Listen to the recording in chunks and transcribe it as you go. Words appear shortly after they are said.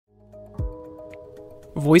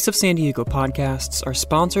Voice of San Diego podcasts are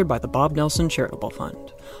sponsored by the Bob Nelson Charitable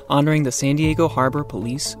Fund, honoring the San Diego Harbor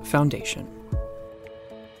Police Foundation.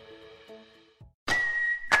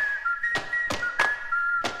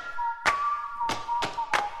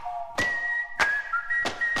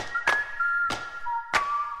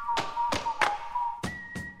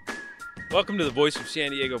 Welcome to the Voice of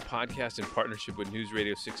San Diego podcast in partnership with News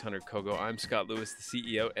Radio 600 Kogo. I'm Scott Lewis, the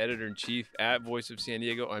CEO, editor-in-chief at Voice of San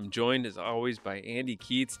Diego. I'm joined, as always, by Andy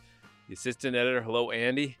Keatts, the assistant editor. Hello,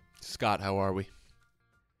 Andy. Scott, how are we?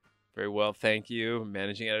 Very well, thank you.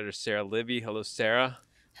 Managing editor Sara Libby. Hello, Sara.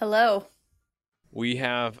 Hello. We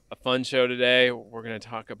have a fun show today. We're going to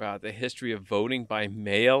talk about the history of voting by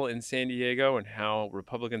mail in San Diego and how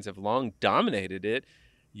Republicans have long dominated it,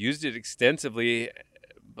 used it extensively,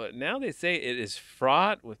 but now they say it is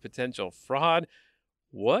fraught with potential fraud.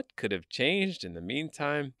 What could have changed in the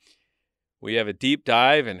meantime? We have a deep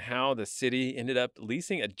dive in how the city ended up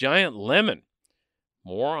leasing a giant lemon.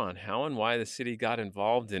 More on how and why the city got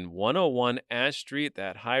involved in 101 Ash Street,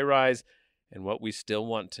 that high rise, and what we still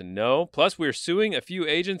want to know. Plus, we're suing a few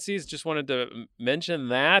agencies. Just wanted to mention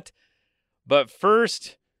that. But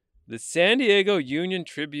first, the San Diego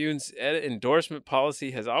Union-Tribune's endorsement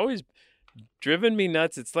policy has always driven me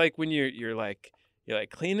nuts. It's like when you're like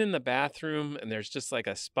cleaning the bathroom and there's just like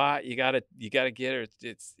a spot you gotta get, or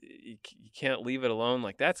you can't leave it alone.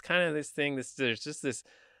 Like that's kind of this thing. There's just this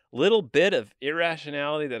little bit of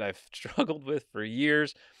irrationality that I've struggled with for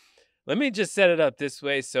years. Let me just set it up this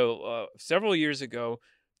way. So several years ago,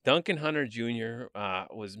 Duncan Hunter Jr.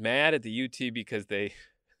 Was mad at the UT because they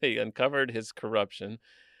uncovered his corruption.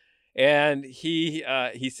 And he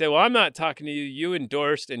said, well, I'm not talking to you. You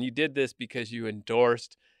endorsed, and you did this because you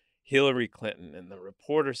endorsed Hillary Clinton. And the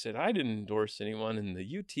reporter said, I didn't endorse anyone. And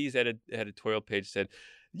the UT's editorial page said,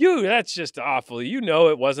 that's just awful. You know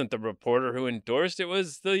it wasn't the reporter who endorsed. It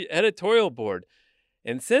was the editorial board.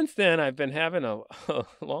 And since then, I've been having a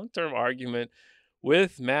long-term argument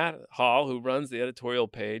with Matt Hall, who runs the editorial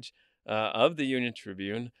page of the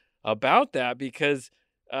Union-Tribune, about that because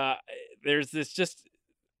there's this just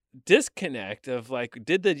disconnect of like,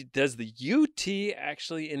 does the UT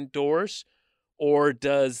actually endorse, or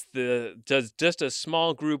does just a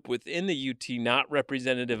small group within the UT, not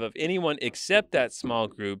representative of anyone except that small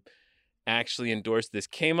group, actually endorse this?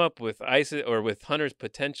 Came up with with Hunter's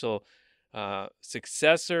potential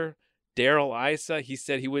successor, Daryl Issa. He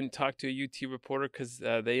said he wouldn't talk to a UT reporter because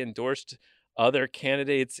they endorsed other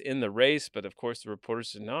candidates in the race, but of course the reporter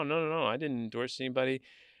said, no, I didn't endorse anybody.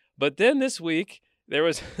 But then this week, there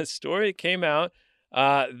was a story that came out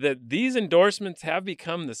that these endorsements have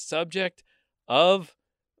become the subject of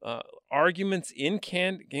arguments in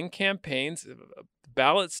campaigns,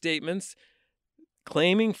 ballot statements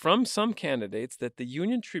claiming from some candidates that the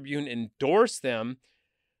Union-Tribune endorsed them,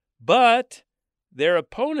 but their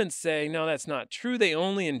opponents say, no, that's not true. They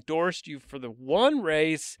only endorsed you for the one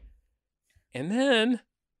race. And then,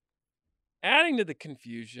 adding to the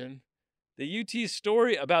confusion, the UT's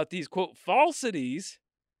story about these, quote, falsities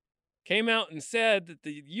came out and said that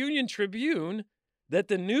the Union-Tribune, that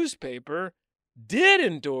the newspaper, did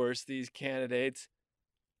endorse these candidates,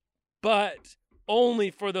 but only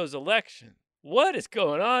for those elections. What is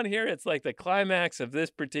going on here? It's like the climax of this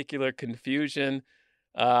particular confusion.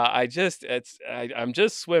 I'm just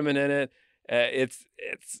swimming in it. It's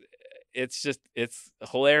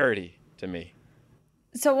hilarity to me.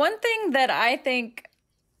 So one thing that I think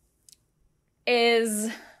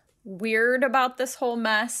is weird about this whole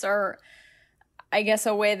mess, or I guess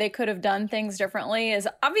a way they could have done things differently, is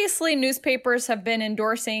obviously newspapers have been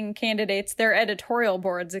endorsing candidates, their editorial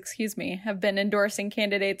boards, have been endorsing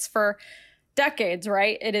candidates for decades,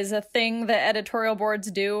 right? It is a thing that editorial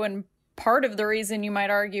boards do, and part of the reason, you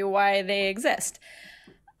might argue, why they exist.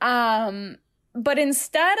 But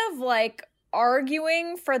instead of like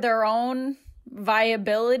arguing for their own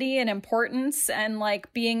viability and importance and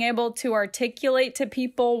like being able to articulate to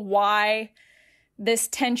people why this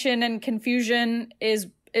tension and confusion is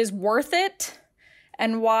worth it,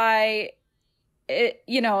 and why it,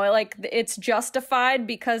 it's justified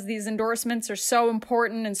because these endorsements are so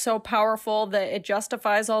important and so powerful that it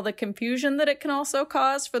justifies all the confusion that it can also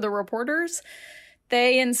cause for the reporters.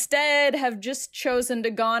 They instead have just chosen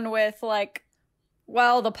to gone with like,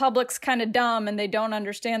 well, the public's kind of dumb and they don't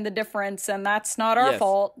understand the difference, and that's not our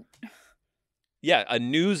fault. Yeah,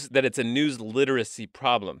 it's a news literacy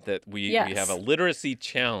problem, that we have a literacy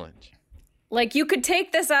challenge. Like, you could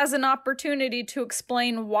take this as an opportunity to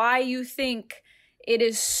explain why you think it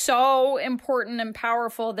is so important and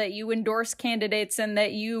powerful that you endorse candidates and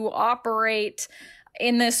that you operate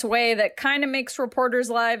in this way that kind of makes reporters'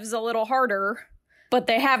 lives a little harder but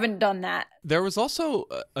they haven't done that. There was also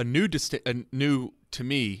a new to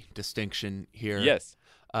me distinction here. Yes.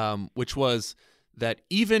 Which was that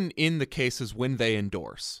even in the cases when they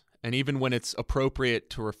endorse, and even when it's appropriate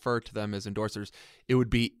to refer to them as endorsers, it would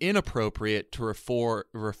be inappropriate to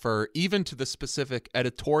refer even to the specific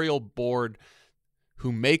editorial board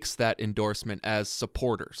who makes that endorsement as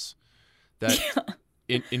supporters. That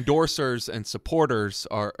endorsers and supporters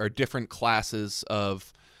are different classes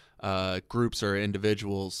of groups or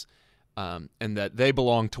individuals, and that they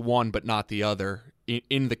belong to one but not the other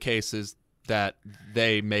in the cases that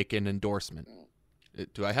they make an endorsement.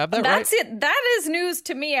 Do I have that right? That's it. That is news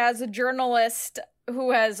to me as a journalist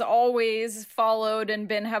who has always followed and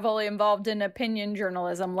been heavily involved in opinion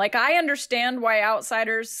journalism. Like, I understand why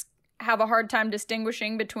outsiders have a hard time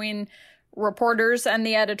distinguishing between reporters and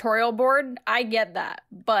the editorial board. I get that.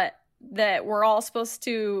 But that we're all supposed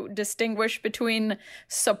to distinguish between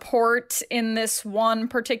support in this one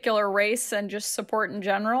particular race and just support in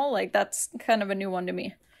general, like, that's kind of a new one to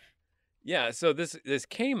me. Yeah, so this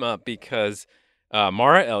came up because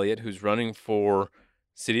Mara Elliott, who's running for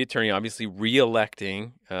city attorney, obviously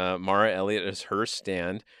re-electing Mara Elliott as her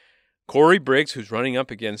stand. Corey Briggs, who's running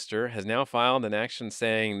up against her, has now filed an action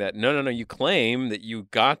saying that, no, you claim that you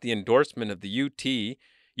got the endorsement of the UT.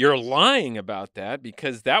 You're lying about that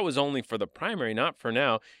because that was only for the primary, not for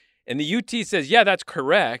now. And the UT says, yeah, that's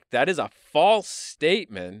correct. That is a false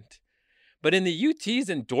statement. But in the UT's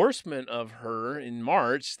endorsement of her in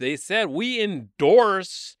March, they said, we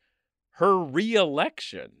endorse her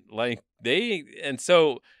re-election. And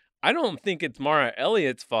so I don't think it's Mara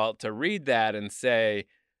Elliott's fault to read that and say,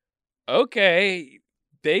 okay,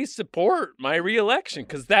 they support my re-election,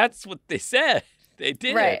 because that's what they said. They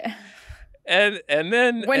did. Right. And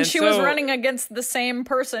then when she was running against the same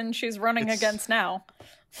person she's running against now.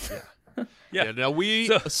 Yeah. Now we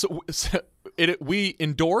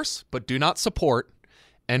endorse but do not support,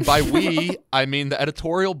 and by we I mean the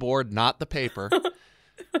editorial board, not the paper.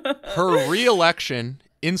 Her re-election,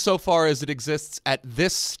 insofar as it exists at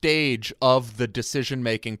this stage of the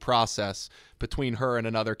decision-making process between her and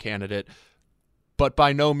another candidate, but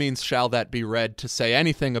by no means shall that be read to say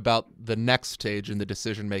anything about the next stage in the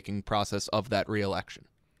decision-making process of that re-election.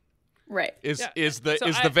 Right. Is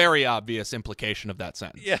the very obvious implication of that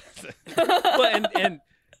sentence. Yes. Well,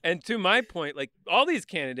 and to my point, like, all these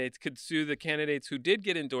candidates could sue the candidates who did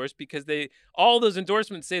get endorsed because all those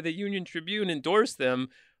endorsements say the Union-Tribune endorsed them.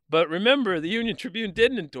 But remember, the Union-Tribune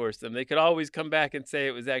didn't endorse them. They could always come back and say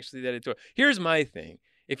it was actually the editorial. Here's my thing.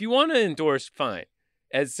 If you want to endorse, fine.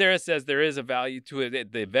 As Sarah says, there is a value to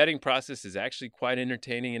it. The vetting process is actually quite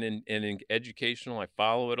entertaining and educational. I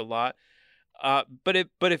follow it a lot. But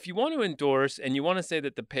if you want to endorse and you want to say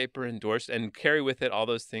that the paper endorsed and carry with it all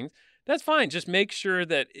those things, that's fine. Just make sure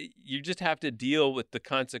that you just have to deal with the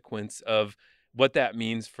consequence of what that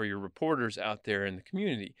means for your reporters out there in the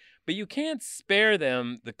community. But you can't spare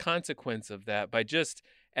them the consequence of that by just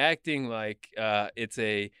acting like it's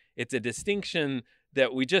a distinction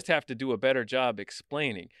that we just have to do a better job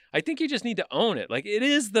explaining. I think you just need to own it. Like, it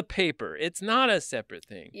is the paper. It's not a separate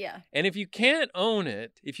thing. Yeah. And if you can't own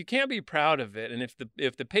it, if you can't be proud of it, and if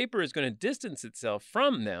the paper is going to distance itself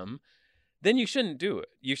from them, then you shouldn't do it.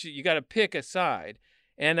 You got to pick a side.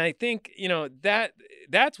 And I think,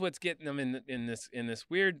 that's what's getting them in this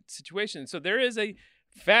weird situation. So there is a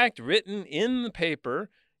fact written in the paper,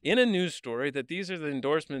 in a news story, that these are the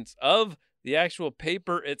endorsements of the actual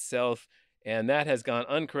paper itself. And that has gone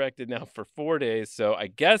uncorrected now for 4 days. So I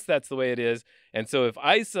guess that's the way it is. And so if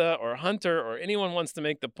Isa or Hunter or anyone wants to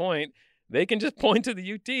make the point, they can just point to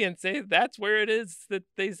the UT and say that's where it is that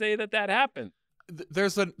they say that happened.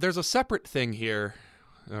 There's a separate thing here,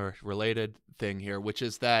 or related thing here, which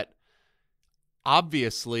is that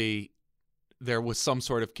obviously there was some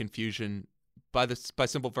sort of confusion by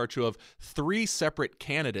simple virtue of 3 separate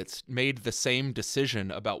candidates made the same decision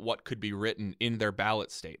about what could be written in their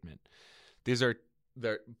ballot statement.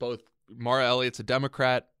 They're both Mara Elliott's a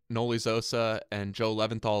Democrat, Noli Zosa and Joe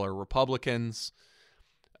Leventhal are Republicans.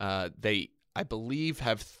 They, I believe,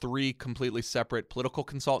 have 3 completely separate political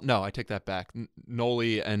consultants. No, I take that back.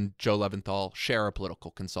 Noli and Joe Leventhal share a political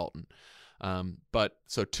consultant. But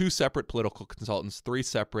so 2 separate political consultants, 3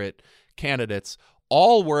 separate candidates,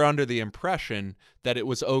 all were under the impression that it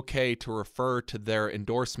was okay to refer to their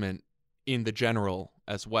endorsement in the general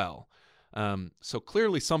as well. So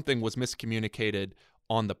clearly something was miscommunicated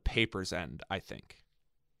on the paper's end, I think.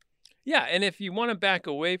 Yeah, and if you want to back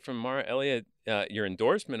away from Mara Elliott, your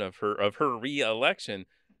endorsement of her re-election,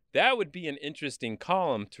 that would be an interesting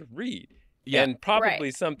column to read. Yeah, and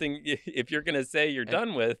probably something, if you're going to say you're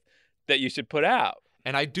done with, that you should put out.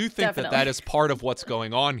 And I do think Definitely. that is part of what's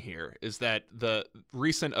going on here, is that the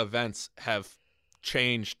recent events have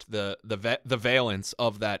changed the valence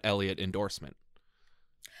of that Elliott endorsement.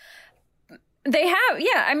 They have,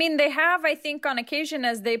 yeah. I mean, they have, I think, on occasion,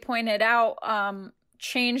 as they pointed out,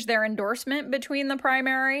 changed their endorsement between the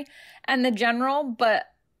primary and the general. But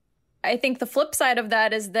I think the flip side of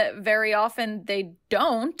that is that very often they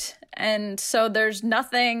don't. And so there's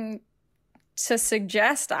nothing to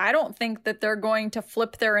suggest, I don't think, that they're going to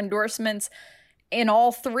flip their endorsements in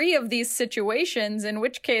all three of these situations, in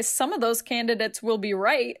which case some of those candidates will be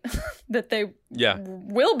right that they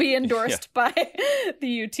will be endorsed by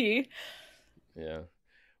the UT. Yeah.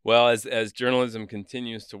 Well, as journalism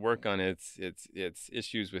continues to work on its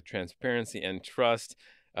issues with transparency and trust,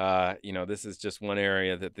 this is just one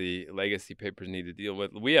area that the legacy papers need to deal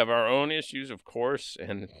with. We have our own issues, of course,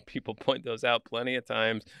 and people point those out plenty of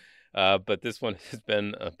times. But this one has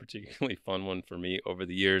been a particularly fun one for me over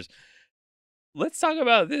the years. Let's talk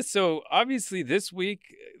about this. So obviously this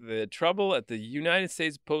week, the trouble at the United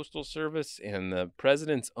States Postal Service and the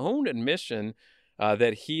president's own admission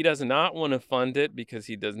that he does not want to fund it because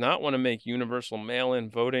he does not want to make universal mail-in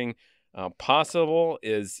voting possible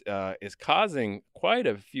is causing quite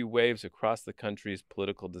a few waves across the country's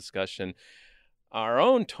political discussion. Our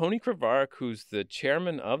own Tony Krvaric, who's the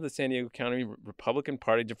chairman of the San Diego County Republican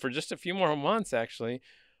Party for just a few more months, actually,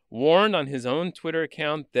 warned on his own Twitter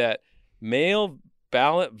account that mail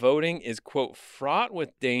ballot voting is, quote, fraught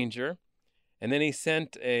with danger. And then he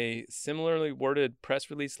sent a similarly worded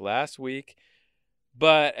press release last week.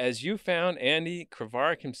 But as you found, Andy,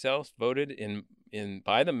 Krvaric himself voted in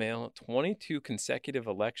by the mail 22 consecutive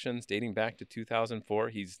elections dating back to 2004.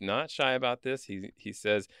 He's not shy about this. He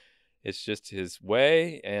says it's just his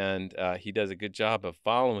way, and he does a good job of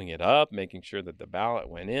following it up, making sure that the ballot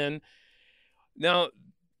went in. Now,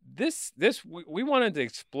 we wanted to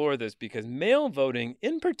explore this because mail voting,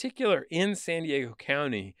 in particular in San Diego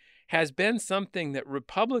County, has been something that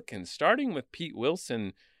Republicans, starting with Pete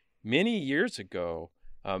Wilson many years ago,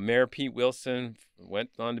 Mayor Pete Wilson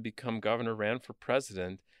went on to become governor, ran for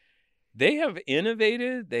president. They have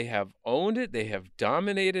innovated, they have owned it, they have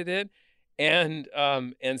dominated it. And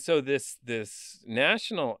so this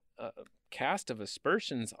national cast of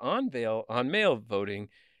aspersions on mail voting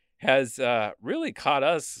has really caught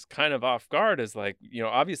us kind of off guard. As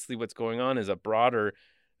obviously what's going on is a broader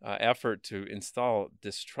effort to install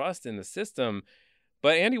distrust in the system.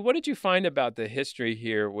 But Andy, what did you find about the history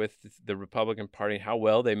here with the Republican Party, how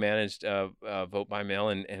well they managed vote by mail,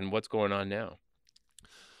 and what's going on now?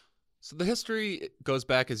 So the history goes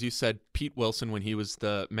back, as you said, Pete Wilson, when he was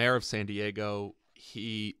the mayor of San Diego,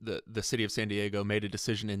 the city of San Diego made a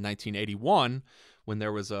decision in 1981 when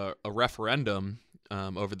there was a referendum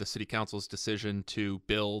over the city council's decision to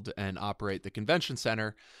build and operate the convention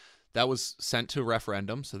center. That was sent to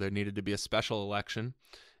referendum, so there needed to be a special election.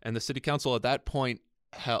 And the city council at that point,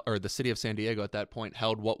 the city of San Diego at that point,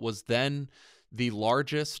 held what was then the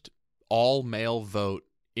largest all-mail vote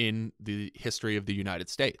in the history of the United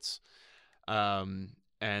States.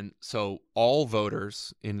 And so all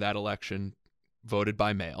voters in that election voted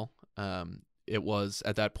by mail. It was,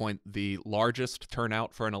 at that point, the largest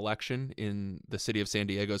turnout for an election in the city of San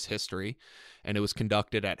Diego's history, and it was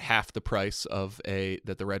conducted at half the price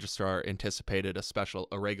that the registrar anticipated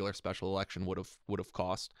a regular special election would have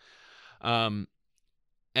cost.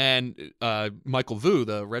 And Michael Vu,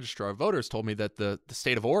 the registrar of voters, told me that the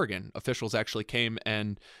state of Oregon officials actually came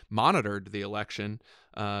and monitored the election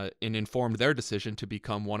and informed their decision to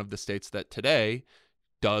become one of the states that today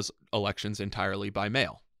does elections entirely by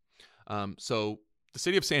mail. So the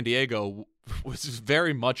city of San Diego was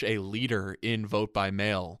very much a leader in vote by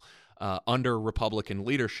mail under Republican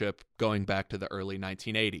leadership going back to the early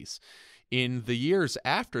 1980s. In the years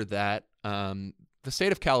after that, the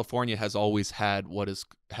state of California has always had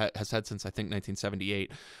has had since, I think,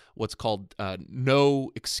 1978, what's called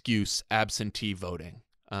no excuse absentee voting,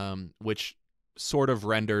 which sort of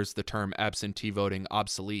renders the term absentee voting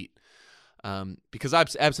obsolete. Because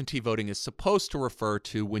absentee voting is supposed to refer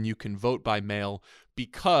to when you can vote by mail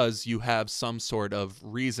because you have some sort of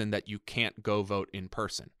reason that you can't go vote in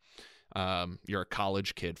person. You're a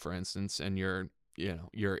college kid, for instance, and you're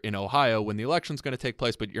in Ohio when the election's going to take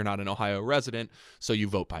place, but you're not an Ohio resident, so you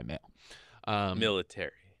vote by mail.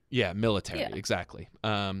 Military. Yeah, military, exactly.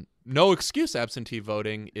 No excuse absentee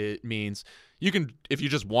voting, it means you can, if you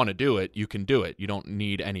just want to do it, you can do it. You don't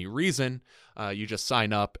need any reason. You just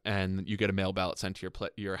sign up and you get a mail ballot sent to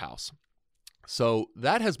your house. So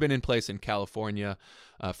that has been in place in California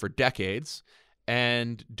for decades.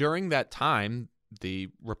 And during that time, the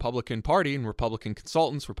Republican Party and Republican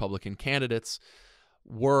consultants, Republican candidates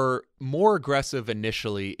were more aggressive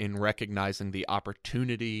initially in recognizing the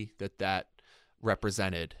opportunity that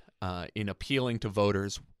represented in appealing to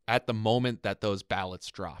voters at the moment that those ballots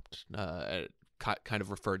dropped, kind of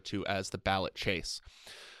referred to as the ballot chase.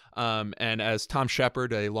 And as Tom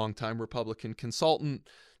Shepard, a longtime Republican consultant,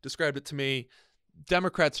 described it to me,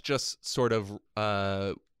 Democrats just sort of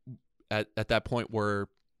at that point were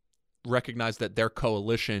recognized that their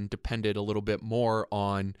coalition depended a little bit more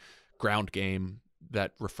on ground game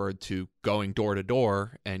that referred to going door to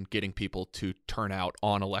door and getting people to turn out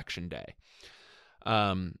on election day.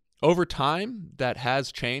 Over time, that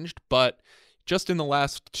has changed, but just in the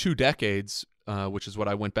last 2 decades, which is what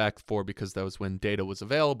I went back for because that was when data was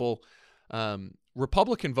available,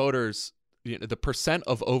 Republican voters, the percent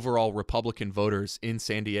of overall Republican voters in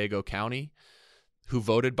San Diego County who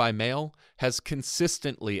voted by mail has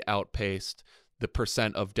consistently outpaced the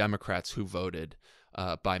percent of Democrats who voted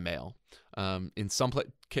by mail. In some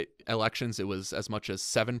elections, it was as much as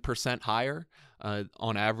 7% higher.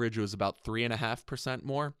 On average, it was about 3.5%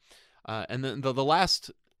 more. And then the last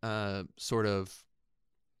sort of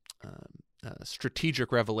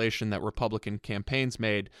strategic revelation that Republican campaigns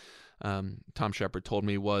made, Tom Shepard told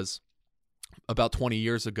me, was about 20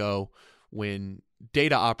 years ago when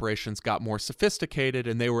data operations got more sophisticated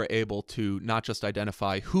and they were able to not just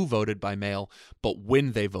identify who voted by mail, but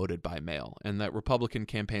when they voted by mail. And that Republican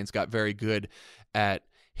campaigns got very good at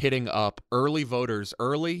hitting up early voters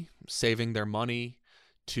early, saving their money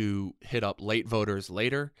to hit up late voters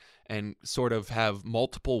later, and sort of have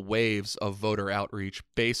multiple waves of voter outreach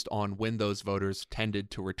based on when those voters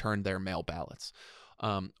tended to return their mail ballots.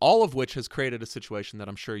 All of which has created a situation that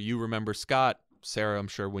I'm sure you remember, Scott. Sarah, I'm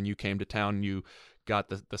sure when you came to town, you got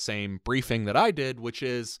the same briefing that I did, which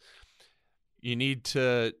is you need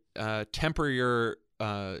to temper your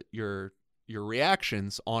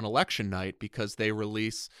reactions on election night because they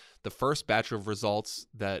release the first batch of results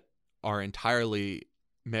that are entirely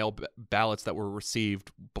mail ballots that were received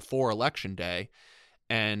before Election Day.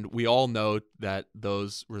 And we all know that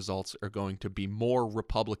those results are going to be more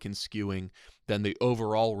Republican skewing than the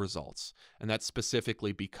overall results. And that's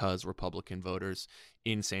specifically because Republican voters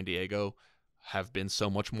in San Diego have been so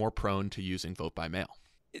much more prone to using vote by mail.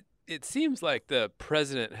 It seems like the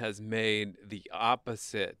president has made the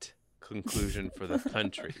opposite conclusion for the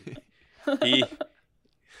country.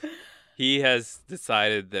 He has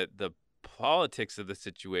decided that the politics of the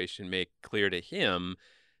situation make clear to him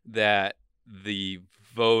that the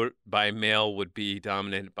vote by mail would be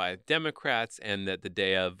dominated by Democrats and that the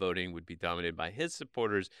day of voting would be dominated by his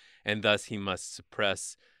supporters, and thus he must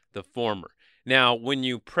suppress the former. Now, when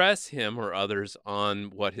you press him or others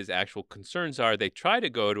on what his actual concerns are, they try to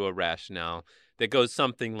go to a rationale that goes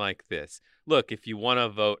something like this. Look, if you want to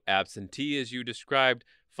vote absentee, as you described,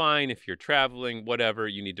 fine. If you're traveling, whatever,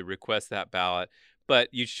 you need to request that ballot. But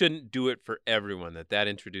you shouldn't do it for everyone, that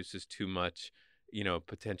introduces too much,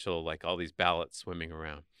 potential, like all these ballots swimming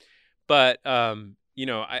around. But,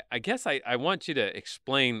 I guess I want you to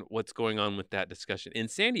explain what's going on with that discussion. In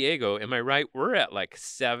San Diego, am I right? We're at like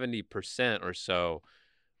 70% or so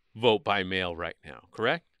vote by mail right now,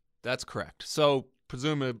 correct? That's correct. So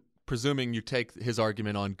presuming you take his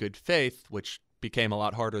argument on good faith, which became a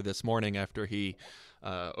lot harder this morning after he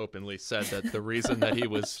openly said that the reason that he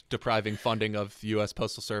was depriving funding of the U.S.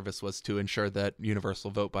 Postal Service was to ensure that universal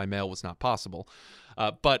vote by mail was not possible.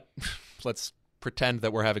 But let's pretend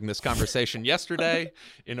that we're having this conversation yesterday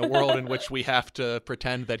in a world in which we have to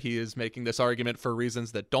pretend that he is making this argument for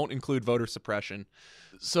reasons that don't include voter suppression.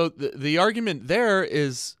 So the argument there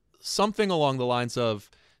is something along the lines of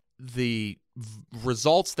the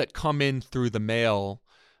results that come in through the mail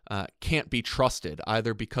can't be trusted,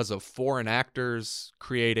 either because of foreign actors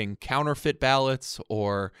creating counterfeit ballots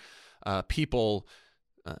or people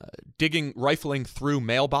rifling through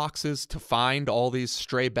mailboxes to find all these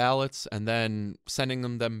stray ballots and then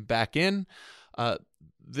sending them back in.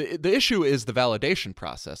 The issue is the validation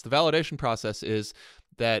process. The validation process is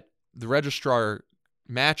that the registrar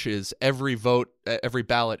matches every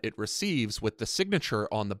ballot it receives with the signature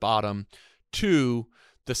on the bottom to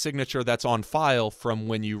the signature that's on file from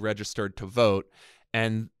when you registered to vote.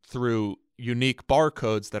 And through unique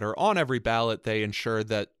barcodes that are on every ballot, they ensure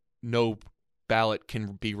that no ballot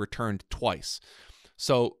can be returned twice.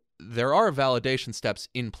 So there are validation steps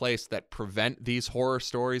in place that prevent these horror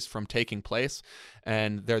stories from taking place,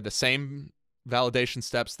 and they're the same validation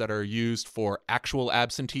steps that are used for actual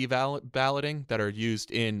absentee balloting, that are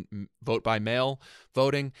used in vote by mail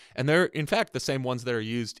voting, and they're in fact the same ones that are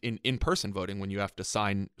used in in-person voting when you have to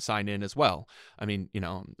sign in as well. I mean,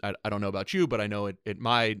 I don't know about you, but I know at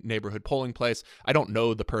my neighborhood polling place, I don't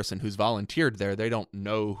know the person who's volunteered there. They don't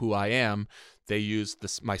know who I am. They use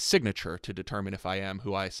my signature to determine if I am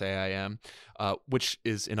who I say I am, which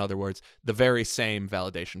is, in other words, the very same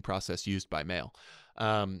validation process used by mail.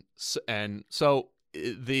 So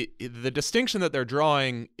the distinction that they're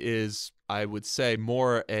drawing is, I would say,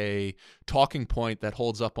 more a talking point that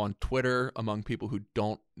holds up on Twitter among people who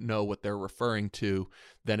don't know what they're referring to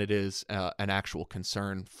than it is an actual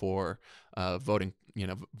concern for voting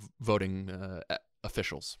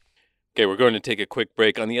officials. Okay, we're going to take a quick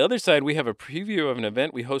break. On the other side, we have a preview of an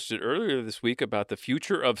event we hosted earlier this week about the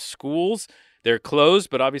future of schools. They're closed,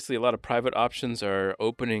 but obviously a lot of private options are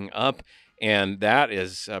opening up, and that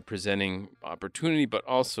is presenting opportunity, but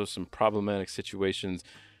also some problematic situations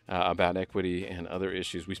about equity and other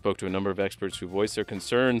issues. We spoke to a number of experts who voiced their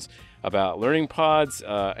concerns about learning pods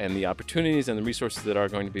and the opportunities and the resources that are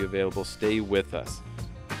going to be available. Stay with us.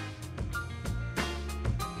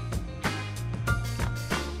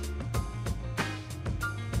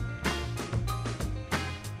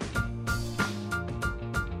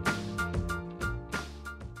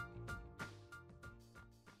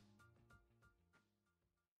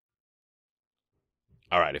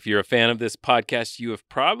 All right, if you're a fan of this podcast, you have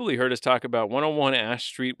probably heard us talk about 101 Ash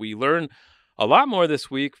Street. We learned a lot more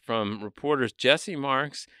this week from reporters Jesse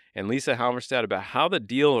Marks and Lisa Halverstad about how the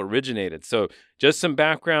deal originated. So just some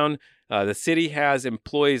background, the city has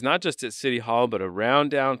employees not just at City Hall, but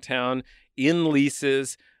around downtown in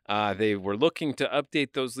leases. They were looking to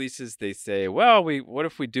update those leases. They say, well, what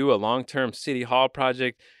if we do a long-term City Hall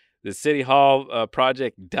project? The City Hall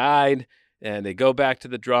project died. And they go back to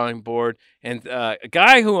the drawing board. And a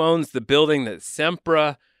guy who owns the building that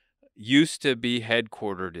Sempra used to be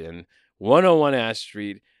headquartered in, 101 Ash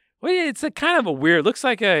Street. Well, it's a kind of a weird. Looks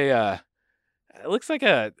like the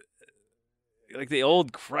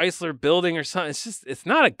old Chrysler building or something. It's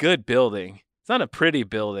not a good building. It's not a pretty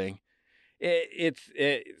building.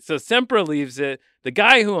 So Sempra leaves it. The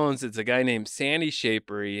guy who owns it's a guy named Sandy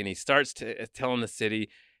Shapery, and he starts telling the city,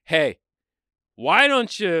 hey, why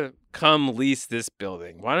don't you come lease this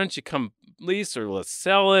building? Why don't you come lease, or let's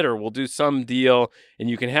sell it, or we'll do some deal and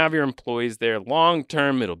you can have your employees there long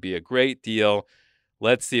term. It'll be a great deal.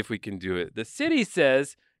 Let's see if we can do it. The city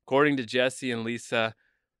says, according to Jesse and Lisa,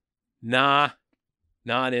 nah,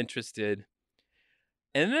 not interested.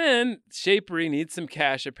 And then Shapery needs some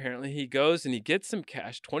cash, apparently. He goes and he gets some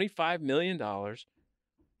cash, $25 million,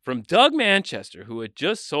 from Doug Manchester, who had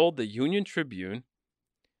just sold the Union-Tribune.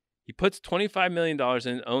 He puts $25 million in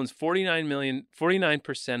and owns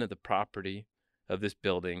 49% of the property of this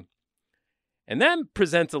building. And that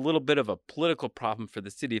presents a little bit of a political problem for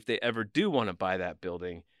the city if they ever do want to buy that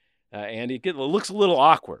building. And it looks a little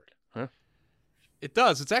awkward. Huh? It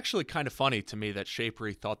does. It's actually kind of funny to me that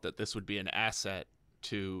Shapery thought that this would be an asset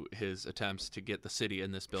to his attempts to get the city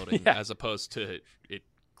in this building, as opposed to it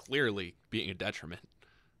clearly being a detriment.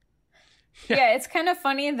 Yeah, it's kind of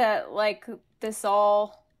funny that this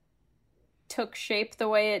all took shape the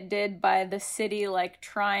way it did by the city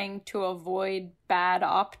trying to avoid bad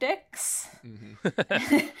optics.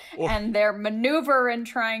 Mm-hmm. And their maneuver in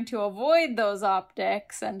trying to avoid those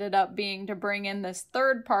optics ended up being to bring in this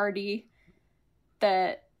third party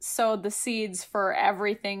that sowed the seeds for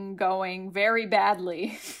everything going very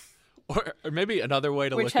badly. Or maybe another way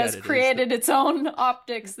to look at it, which has created its own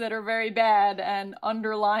optics that are very bad and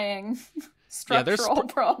underlying structural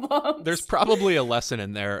problems. There's probably a lesson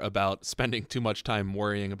in there about spending too much time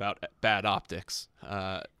worrying about bad optics.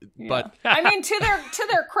 But I mean, to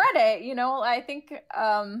their credit, I think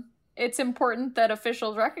it's important that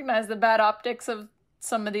officials recognize the bad optics of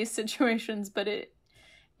some of these situations, but it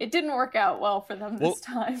didn't work out well for them this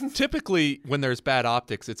time. Typically, when there's bad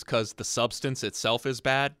optics, it's because the substance itself is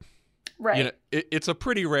bad. Right. It's a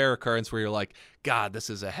pretty rare occurrence where you're like, God, this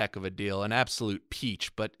is a heck of a deal, an absolute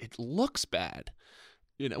peach, but it looks bad.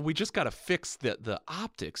 We just got to fix the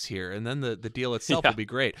optics here, and then the deal itself will be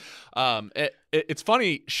great. It's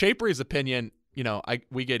funny, Shapery's opinion,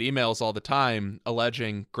 we get emails all the time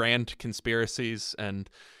alleging grand conspiracies and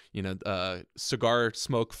cigar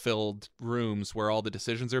smoke-filled rooms where all the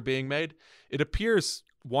decisions are being made. It appears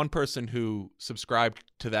one person who subscribed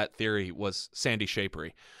to that theory was Sandy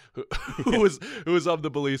Shapery, who was of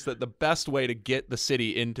the belief that the best way to get the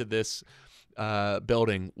city into this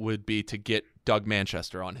building would be to get Doug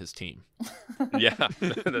Manchester on his team. Yeah,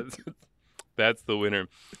 That's the winner.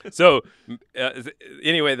 So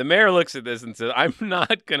anyway, the mayor looks at this and says, I'm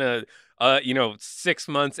not going to, 6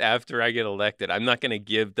 months after I get elected, I'm not going to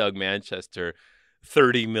give Doug Manchester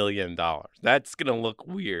 $30 million. That's going to look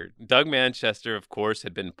weird. Doug Manchester, of course,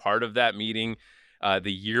 had been part of that meeting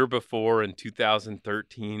the year before in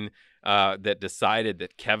 2013 that decided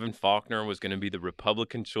that Kevin Faulconer was going to be the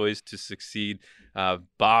Republican choice to succeed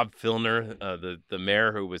Bob Filner, the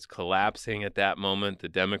mayor who was collapsing at that moment, the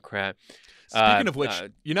Democrat. Speaking of which,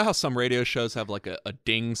 you know how some radio shows have like a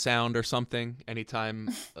ding sound or something anytime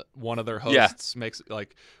one of their hosts makes,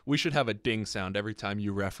 like, we should have a ding sound every time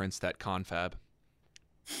you reference that confab.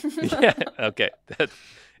 Yeah, okay.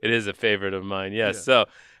 It is a favorite of mine, yes. Yeah. So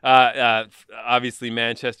obviously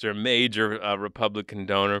Manchester, a major Republican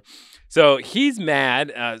donor. So he's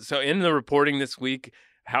mad. So in the reporting this week,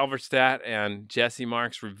 Halverstadt and Jesse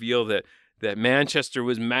Marks reveal that Manchester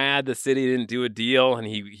was mad the city didn't do a deal, and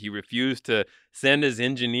he refused to send his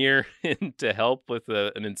engineer in to help with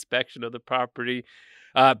an inspection of the property.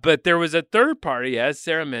 But there was a third party, as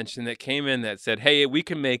Sarah mentioned, that came in that said, hey, we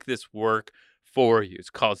can make this work for you. It's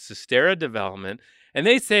called Sestera Development. And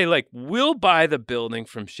they say, like, we'll buy the building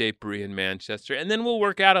from Shapery in Manchester, and then we'll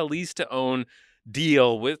work out a lease-to-own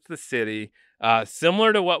deal with the city,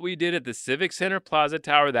 similar to what we did at the Civic Center Plaza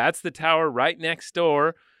Tower. That's the tower right next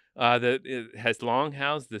door that has long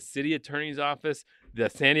housed the city attorney's office. The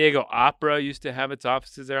San Diego Opera used to have its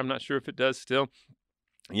offices there. I'm not sure if it does still.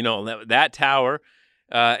 That tower.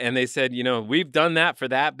 And they said, we've done that for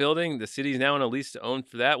that building. The city's now in a lease to own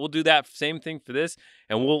for that. We'll do that same thing for this.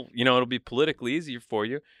 And it'll be politically easier for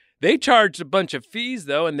you. They charged a bunch of fees,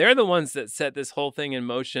 though, and they're the ones that set this whole thing in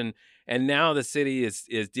motion. And now the city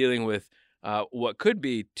is dealing with what could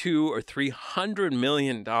be $200 or $300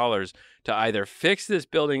 million to either fix this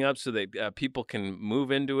building up so that people can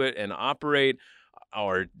move into it and operate,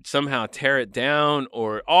 or somehow tear it down,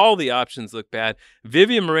 or all the options look bad.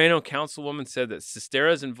 Vivian Moreno, councilwoman, said that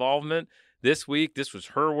Sestera's involvement this week, this was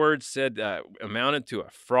her words, said amounted to a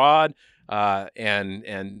fraud, and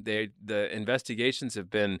the investigations have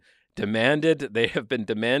been demanded. They have been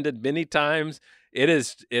demanded many times. It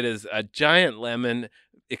is a giant lemon,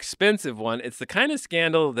 expensive one. It's the kind of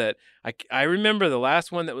scandal that I remember the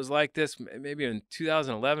last one that was like this, maybe in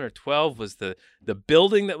 2011 or 12, was the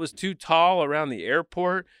building that was too tall around the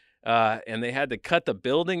airport, and they had to cut the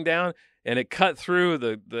building down, and it cut through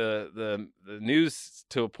the news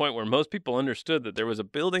to a point where most people understood that there was a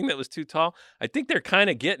building that was too tall. I think they're kind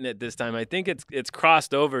of getting it this time. I think it's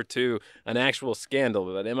crossed over to an actual scandal.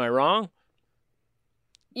 But am I wrong?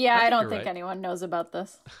 Yeah, I don't think anyone knows about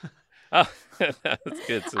this. Oh, that's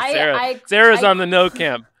good. So Sarah's on the no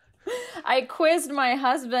camp. I quizzed my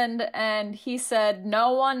husband, and he said,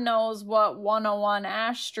 no one knows what 101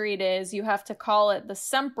 Ash Street is. You have to call it the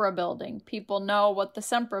Sempra building. People know what the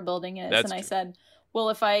Sempra building is. That's true. I said, well,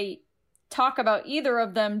 if I talk about either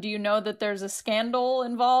of them, do you know that there's a scandal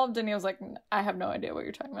involved? And he was like, I have no idea what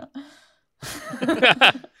you're talking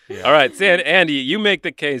about. Yeah. All right, Andy, you make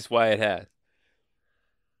the case why it has.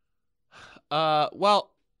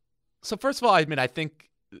 Well, so first of all, I think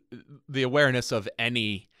the awareness of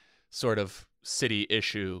any sort of city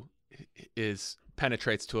issue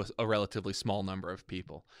penetrates to a relatively small number of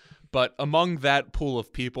people. But among that pool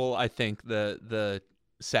of people, I think the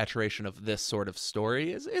saturation of this sort of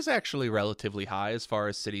story is actually relatively high as far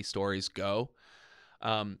as city stories go.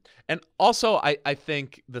 And also, I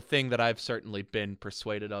think the thing that I've certainly been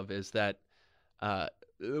persuaded of is that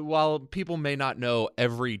while people may not know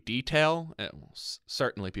every detail,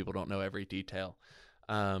 certainly people don't know every detail,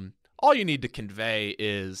 all you need to convey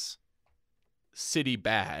is city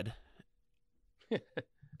bad.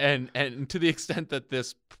 and to the extent that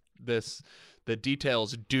the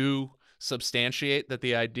details do substantiate that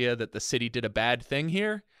the idea that the city did a bad thing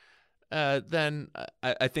here, then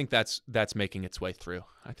I think that's making its way through.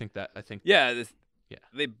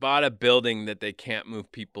 They bought a building that they can't move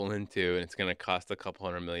people into, and it's going to cost a couple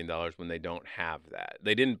 $100 million when they don't have that.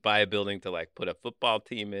 They didn't buy a building to put a football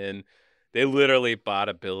team in. They literally bought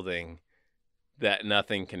a building that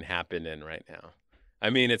nothing can happen in right now. I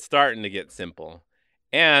mean, it's starting to get simple,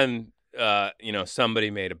 and somebody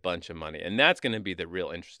made a bunch of money, and that's going to be the real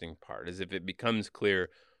interesting part, is if it becomes clear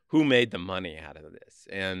who made the money out of this,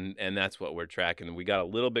 and that's what we're tracking. We got a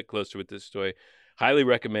little bit closer with this story. Highly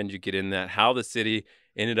recommend you get in that. How the City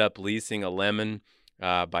Ended Up Leasing a Lemon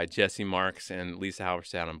by Jesse Marks and Lisa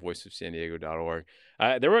Halverstadt on voiceofsandiego.org.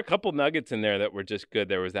 There were a couple nuggets in there that were just good.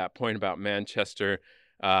 There was that point about Manchester,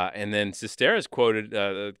 and then Sestera's quoted,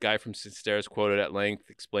 the guy from Sestera's quoted at length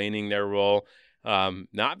explaining their role.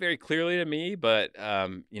 Not very clearly to me, but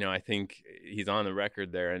I think he's on the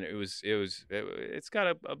record there, and it's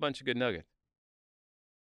got a bunch of good nuggets.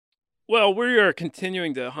 Well, we are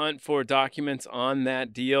continuing to hunt for documents on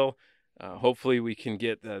that deal. Hopefully, we can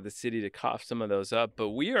get the city to cough some of those up. But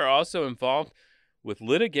we are also involved with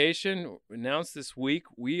litigation announced this week.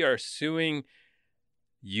 We are suing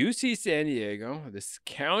UC San Diego, the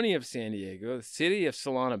county of San Diego, the city of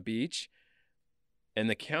Solana Beach, and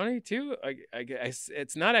the county too. I guess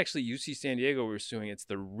it's not actually UC San Diego we're suing, it's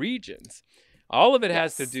the regions. All of it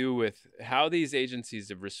has to do with how these agencies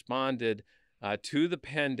have responded to the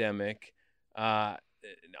pandemic. I'll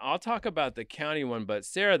talk about the county one, but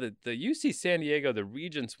Sarah, the UC San Diego, the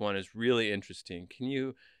Regents one is really interesting. Can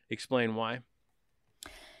you explain why?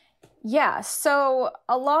 Yeah, so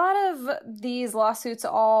a lot of these lawsuits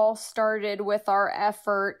all started with our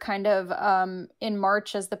effort kind of in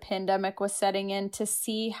March as the pandemic was setting in to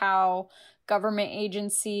see how government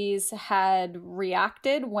agencies had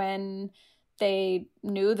reacted when they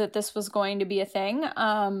knew that this was going to be a thing.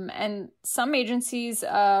 And some agencies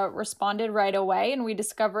responded right away. And we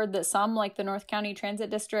discovered that some, like the North County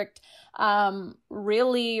Transit District,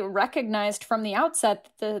 really recognized from the outset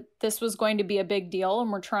that this was going to be a big deal.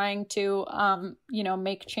 And we're trying to,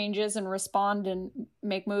 make changes and respond and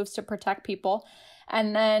make moves to protect people.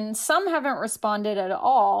 And then some haven't responded at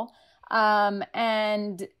all.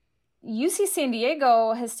 And UC San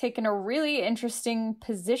Diego has taken a really interesting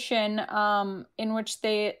position in which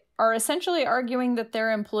they are essentially arguing that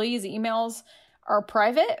their employees' emails are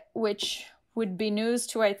private, which would be news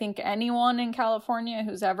to, I think, anyone in California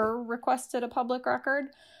who's ever requested a public record.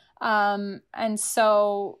 And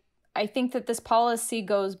so I think that this policy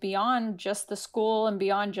goes beyond just the school and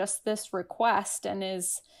beyond just this request and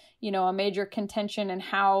is, a major contention in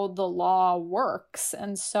how the law works.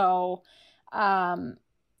 And so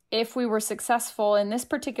if we were successful in this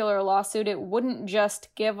particular lawsuit, it wouldn't just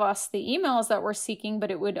give us the emails that we're seeking,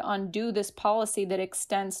 but it would undo this policy that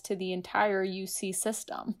extends to the entire UC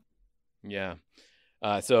system. Yeah.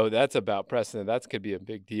 So that's about precedent. That could be a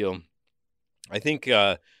big deal. I think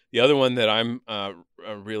the other one that I'm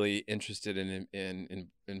really interested in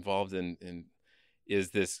involved in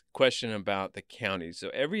is this question about the county. So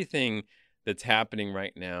everything that's happening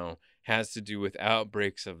right now has to do with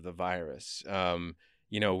outbreaks of the virus.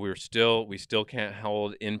 We still can't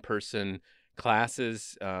hold in-person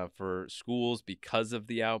classes for schools because of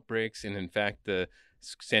the outbreaks. And in fact, the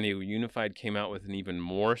San Diego Unified came out with an even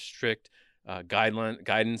more strict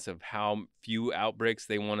guidance of how few outbreaks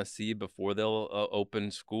they want to see before they'll open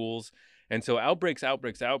schools. And so outbreaks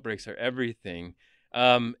are everything.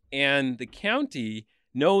 And the county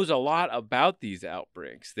knows a lot about these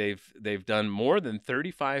outbreaks. They've done more than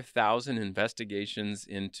 35,000 investigations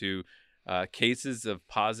into cases of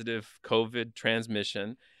positive COVID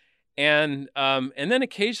transmission. And then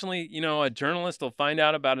occasionally, a journalist will find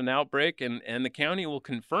out about an outbreak and the county will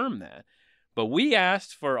confirm that. But we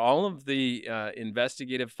asked for all of the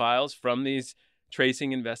investigative files from these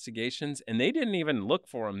tracing investigations, and they didn't even look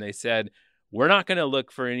for them. They said, we're not going to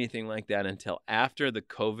look for anything like that until after the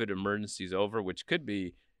COVID emergency is over, which could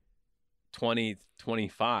be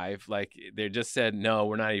 2025. Like, they just said, no,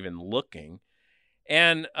 we're not even looking.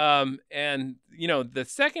 And the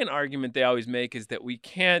second argument they always make is that we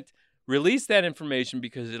can't release that information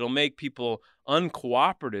because it'll make people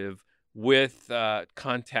uncooperative with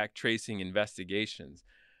contact tracing investigations.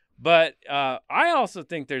 But I also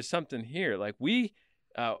think there's something here. Like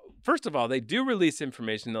first of all, they do release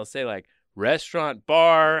information. They'll say like restaurant,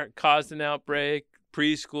 bar caused an outbreak,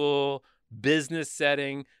 preschool, business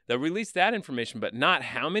setting. They'll release that information, but not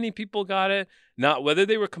how many people got it, not whether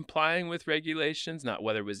they were complying with regulations, not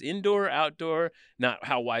whether it was indoor, outdoor, not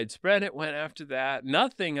how widespread it went after that,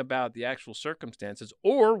 nothing about the actual circumstances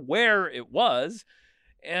or where it was.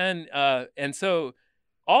 And so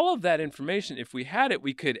all of that information, if we had it,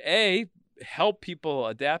 we could help people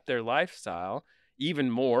adapt their lifestyle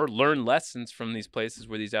even more, learn lessons from these places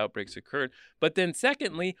where these outbreaks occurred, but then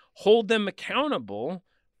secondly, hold them accountable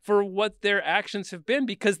for what their actions have been,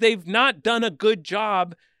 because they've not done a good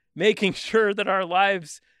job making sure that our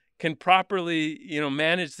lives can properly,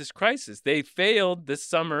 manage this crisis. They failed this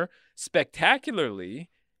summer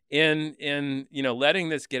spectacularly in letting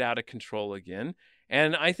this get out of control again.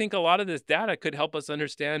 And I think a lot of this data could help us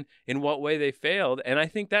understand in what way they failed. And I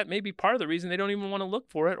think that may be part of the reason they don't even want to look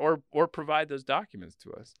for it or provide those documents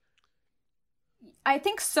to us. I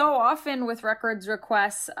think so often with records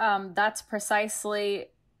requests, that's precisely,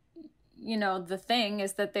 the thing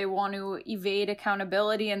is that they want to evade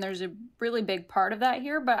accountability. And there's a really big part of that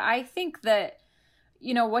here. But I think that,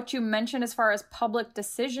 what you mentioned as far as public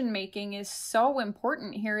decision making is so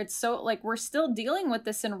important here. It's so like we're still dealing with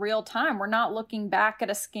this in real time. We're not looking back at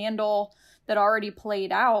a scandal that already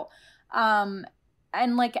played out. And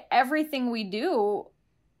like everything we do,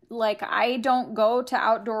 like I don't go to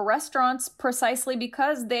outdoor restaurants precisely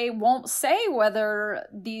because they won't say whether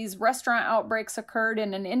these restaurant outbreaks occurred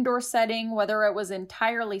in an indoor setting, whether it was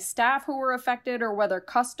entirely staff who were affected, or whether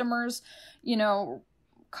customers,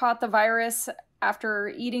 caught the virus after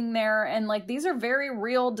eating there. And like these are very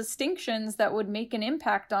real distinctions that would make an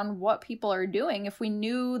impact on what people are doing. If we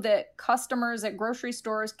knew that customers at grocery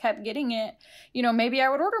stores kept getting it, maybe I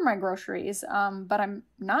would order my groceries, but I'm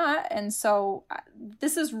not. And so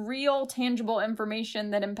this is real tangible information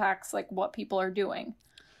that impacts like what people are doing.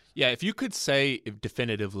 Yeah, if you could say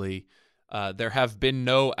definitively there have been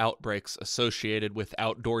no outbreaks associated with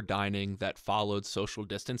outdoor dining that followed social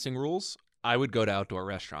distancing rules, I would go to outdoor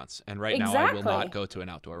restaurants. And right now I will not go to an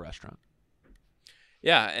outdoor restaurant.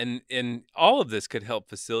 Yeah, and all of this could help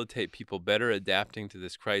facilitate people better adapting to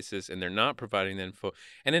this crisis, and they're not providing the info.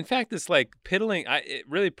 And in fact, this like piddling, it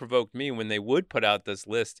really provoked me when they would put out this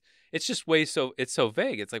list. It's just it's so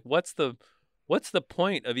vague. It's like, what's the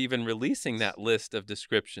point of even releasing that list of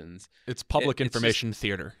descriptions? It's public information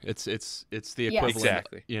theater. It's the equivalent.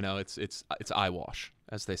 Exactly. It's eyewash,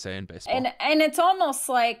 as they say in baseball. And it's almost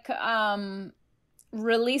like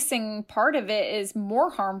releasing part of it is more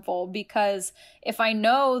harmful, because if I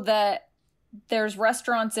know that there's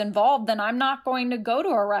restaurants involved, then I'm not going to go to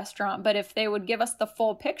a restaurant. But if they would give us the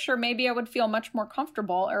full picture, maybe I would feel much more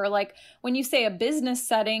comfortable. Or like when you say a business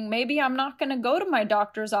setting, maybe I'm not going to go to my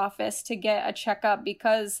doctor's office to get a checkup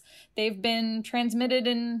because they've been transmitted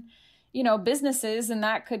in, businesses, and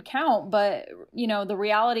that could count. But, the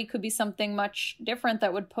reality could be something much different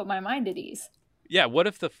that would put my mind at ease. Yeah, what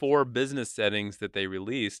if the 4 business settings that they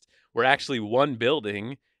released were actually one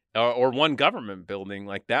building or one government building?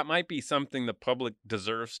 Like that might be something the public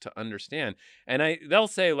deserves to understand. And they'll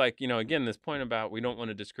say like, again, this point about we don't want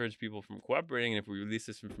to discourage people from cooperating. And if we release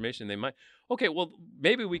this information, they might, okay, well,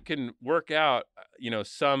 maybe we can work out,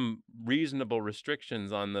 some reasonable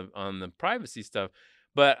restrictions on the privacy stuff.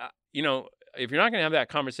 But, if you're not going to have that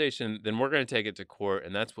conversation, then we're going to take it to court.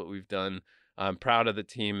 And that's what we've done. I'm proud of the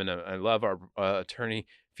team, and I love our attorney,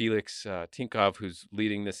 Felix Tinkov, who's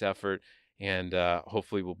leading this effort. And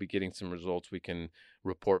hopefully we'll be getting some results we can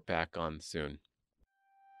report back on soon.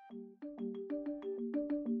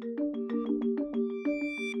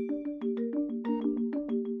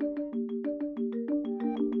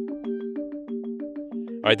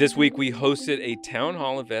 All right, this week we hosted a town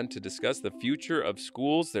hall event to discuss the future of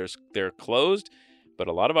schools. They're closed, but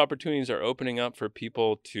a lot of opportunities are opening up for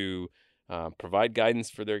people to provide guidance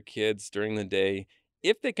for their kids during the day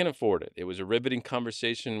if they can afford it. It was a riveting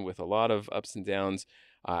conversation with a lot of ups and downs.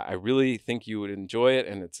 I really think you would enjoy it,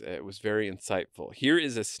 and it was very insightful. Here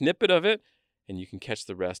is a snippet of it, and you can catch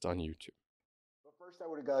the rest on YouTube. But first, I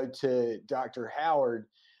want to go to Dr. Howard.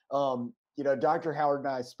 Dr. Howard and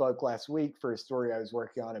I spoke last week for a story I was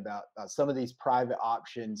working on about some of these private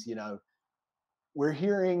options. We're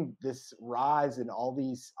hearing this rise in all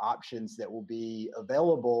these options that will be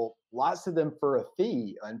available, lots of them for a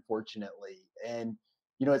fee, unfortunately. And,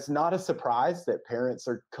 it's not a surprise that parents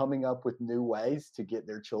are coming up with new ways to get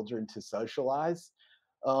their children to socialize.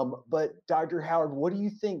 But Dr. Howard, what do you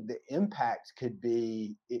think the impact could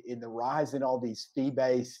be in the rise in all these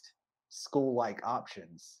fee-based school-like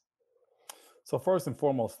options? So first and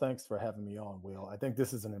foremost, thanks for having me on, Will. I think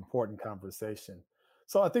this is an important conversation.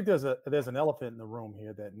 So I think there's an elephant in the room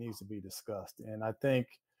here that needs to be discussed. And I think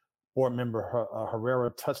Board Member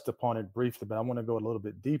Herrera touched upon it briefly, but I want to go a little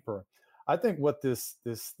bit deeper. I think what this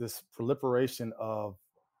proliferation of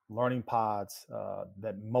learning pods,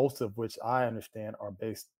 that most of which I understand are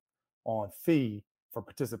based on fee for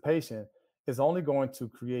participation, is only going to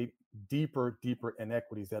create deeper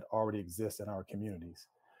inequities that already exist in our communities.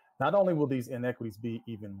 Not only will these inequities be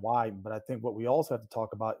even widened, but I think what we also have to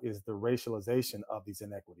talk about is the racialization of these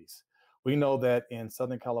inequities. We know that in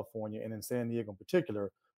Southern California and in San Diego in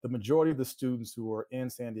particular, the majority of the students who are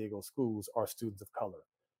in San Diego schools are students of color.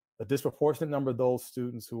 A disproportionate number of those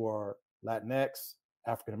students who are Latinx,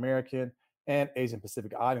 African American, and Asian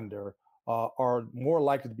Pacific Islander are more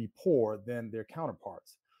likely to be poor than their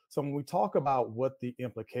counterparts. So when we talk about what the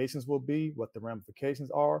implications will be, what the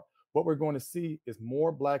ramifications are, what we're going to see is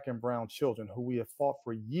more Black and brown children who we have fought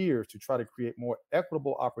for years to try to create more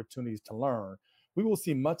equitable opportunities to learn. We will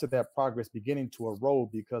see much of that progress beginning to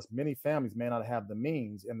erode because many families may not have the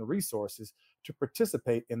means and the resources to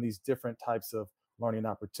participate in these different types of learning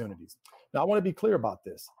opportunities. Now, I want to be clear about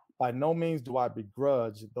this. by no means do I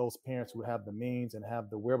begrudge those parents who have the means and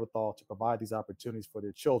have the wherewithal to provide these opportunities for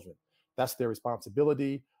their children. That's their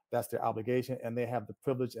responsibility, that's their obligation, and they have the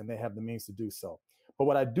privilege and they have the means to do so. But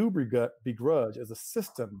what I do begrudge is a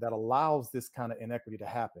system that allows this kind of inequity to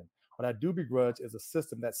happen. What I do begrudge is a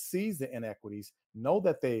system that sees the inequities, know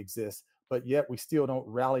that they exist, but yet we still don't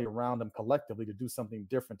rally around them collectively to do something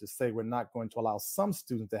different, to say we're not going to allow some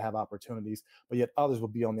students to have opportunities, but yet others will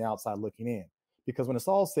be on the outside looking in. Because when it's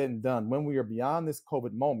all said and done, when we are beyond this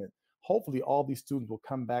COVID moment, hopefully all these students will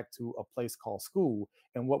come back to a place called school.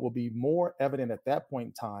 And what will be more evident at that point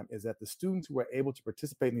in time is that the students who are able to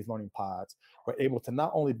participate in these learning pods were able to not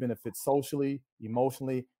only benefit socially,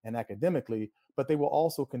 emotionally, and academically, but they will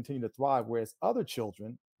also continue to thrive. Whereas other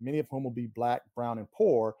children, many of whom will be Black, brown, and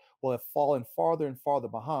poor, will have fallen farther and farther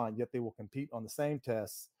behind, yet they will compete on the same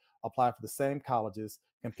tests, apply for the same colleges,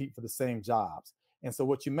 compete for the same jobs. And so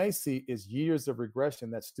what you may see is years of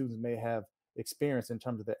regression that students may have experienced in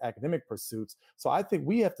terms of their academic pursuits. So I think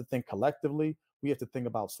we have to think collectively. We have to think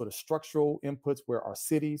about sort of structural inputs where our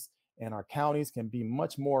cities and our counties can be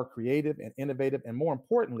much more creative and innovative, and more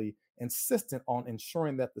importantly, insistent on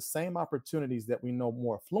ensuring that the same opportunities that we know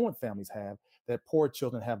more affluent families have, that poor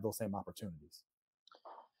children have those same opportunities.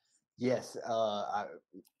 Yes, I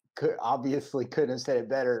obviously couldn't have said it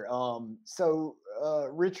better. So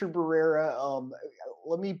Richard Barrera,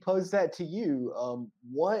 let me pose that to you.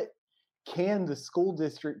 What can the school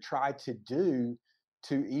district try to do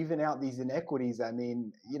to even out these inequities? I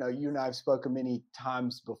mean, you and I have spoken many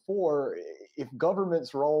times before. If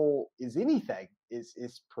government's role is anything,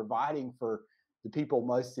 is providing for the people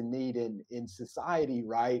most in need in society,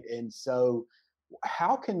 right? And so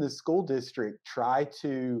how can the school district try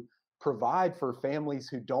to provide for families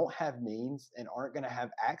who don't have means and aren't going to have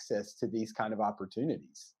access to these kind of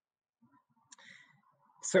opportunities?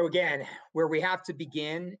 So again, where we have to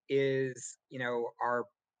begin is, our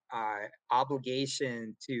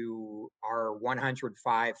obligation to our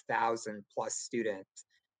 105,000 plus students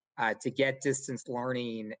to get distance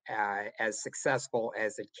learning as successful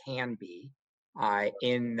as it can be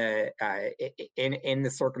in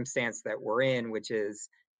the circumstance that we're in, which is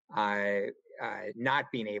not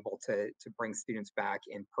being able to bring students back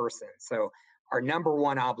in person. So our number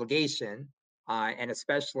one obligation, and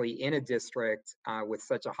especially in a district with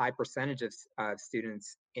such a high percentage of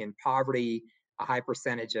students in poverty, a high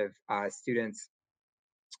percentage of students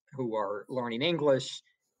who are learning English,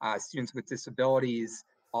 students with disabilities,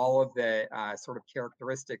 all of the sort of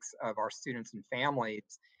characteristics of our students and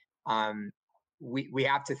families, we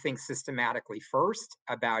have to think systematically first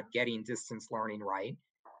about getting distance learning right,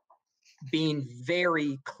 being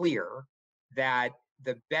very clear that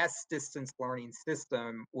the best distance learning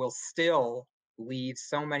system will still leave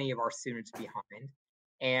so many of our students behind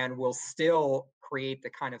and will still create the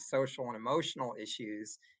kind of social and emotional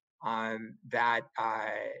issues that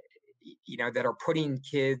are putting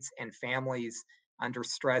kids and families under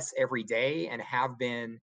stress every day, and have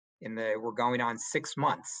been we're going on 6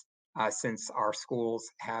 months since our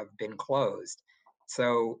schools have been closed.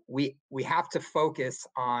 So we have to focus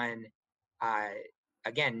on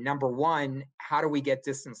again, number one, how do we get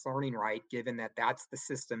distance learning right, given that that's the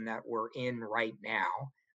system that we're in right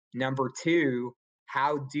now? Number two,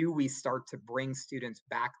 how do we start to bring students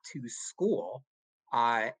back to school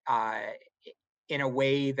in a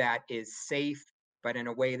way that is safe, but in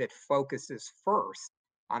a way that focuses first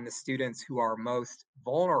on the students who are most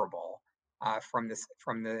vulnerable from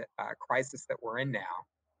the crisis that we're in now?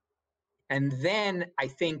 And then I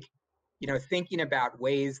think, thinking about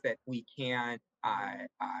ways that we can,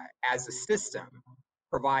 as a system,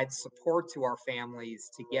 provide support to our families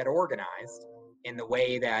to get organized in the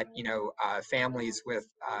way that families with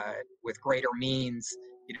greater means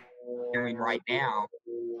doing right now.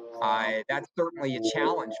 That's certainly a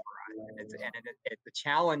challenge for us, and it's a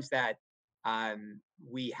challenge that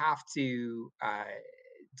we have to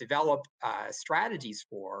develop strategies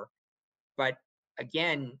for. But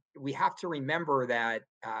again, we have to remember that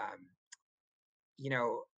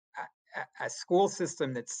a school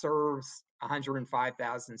system that serves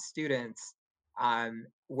 105,000 students,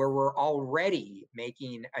 where we're already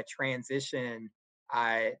making a transition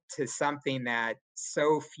to something that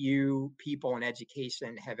so few people in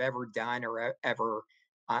education have ever done or ever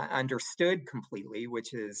understood completely,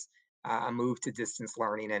 which is a move to distance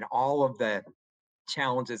learning and all of the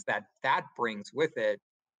challenges that brings with it.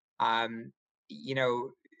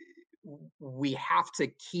 We have to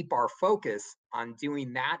keep our focus on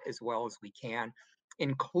doing that as well as we can,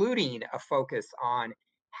 including a focus on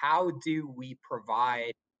how do we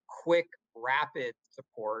provide quick, rapid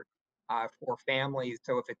support for families.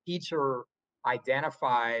 So if a teacher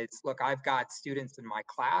identifies, look, I've got students in my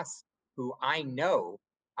class who I know,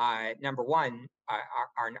 number one,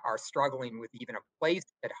 are struggling with even a place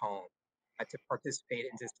at home to participate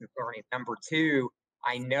in distance learning. Number two,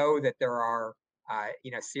 I know that there are,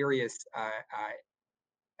 serious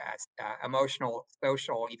emotional,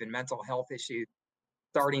 social, even mental health issues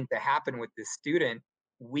starting to happen with this student.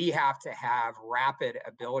 We have to have rapid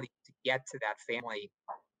ability to get to that family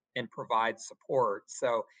and provide support.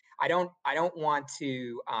 So I don't want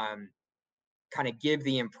to kind of give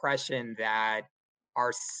the impression that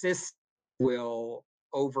our system will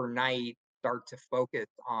overnight start to focus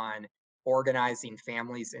on organizing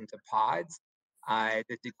families into pods.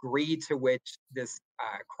 The degree to which this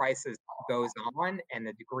crisis goes on and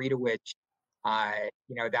the degree to which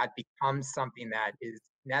that becomes something that is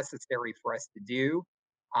necessary for us to do,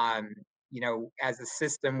 as a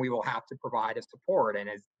system, we will have to provide a support. And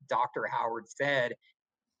as Dr. Howard said,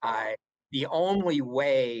 the only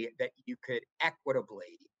way that you could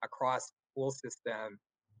equitably across the school system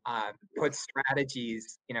put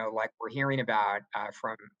strategies, like we're hearing about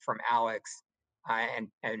from Alex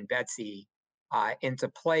and Betsy into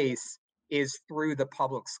place is through the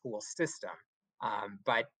public school system.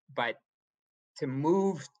 But to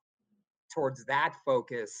move towards that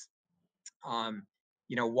focus,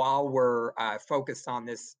 while we're focused on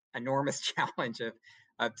this enormous challenge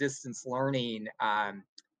of distance learning,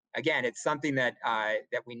 again, it's something that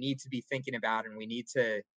we need to be thinking about, and we need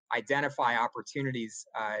to identify opportunities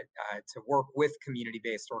to work with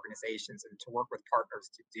community-based organizations and to work with partners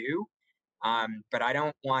to do. But I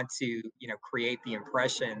don't want to, create the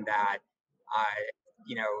impression that,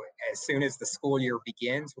 as soon as the school year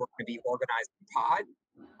begins, we're going to be organized in pod,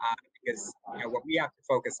 because what we have to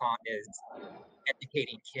focus on is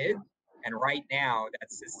educating kids, and right now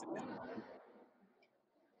that system is.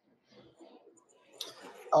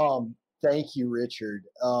 Thank you, Richard.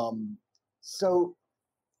 So,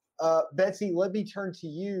 Betsy, let me turn to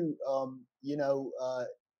you.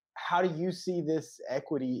 How do you see this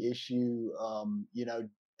equity issue?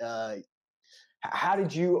 How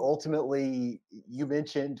did you ultimately, you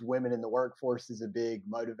mentioned women in the workforce is a big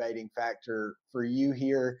motivating factor for you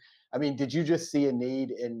here. I mean, did you just see a need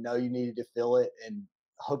and know you needed to fill it and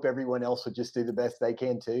hope everyone else would just do the best they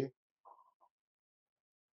can too?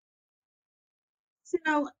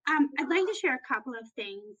 So I'd like to share a couple of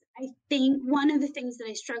things. I think one of the things that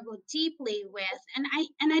I struggle deeply with, and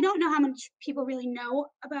I don't know how much people really know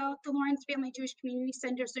about the Lawrence Family Jewish Community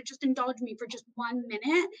Center, so just indulge me for just 1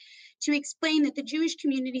 minute to explain that the Jewish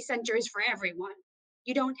Community Center is for everyone.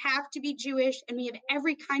 You don't have to be Jewish, and we have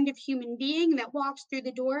every kind of human being that walks through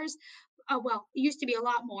the doors. Well, it used to be a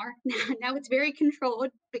lot more. Now it's very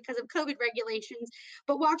controlled because of COVID regulations,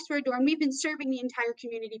 but walks through a door, and we've been serving the entire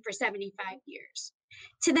community for 75 years.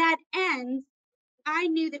 To that end, I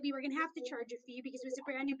knew that we were going to have to charge a fee because it was a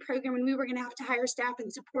brand new program, and we were going to have to hire staff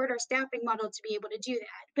and support our staffing model to be able to do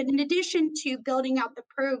that. But in addition to building out the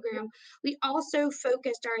program, we also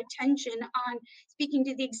focused our attention on speaking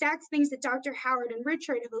to the exact things that Dr. Howard and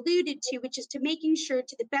Richard have alluded to, which is to making sure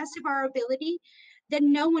to the best of our ability that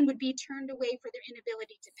no one would be turned away for their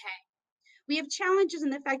inability to pay. We have challenges in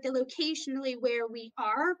the fact that locationally where we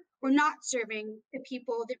are, we're not serving the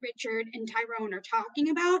people that Richard and Tyrone are talking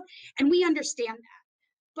about, and we understand that.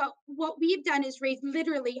 But what we've done is raise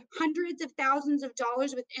literally hundreds of thousands of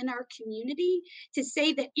dollars within our community to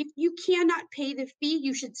say that if you cannot pay the fee,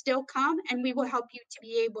 you should still come, and we will help you to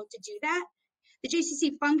be able to do that. The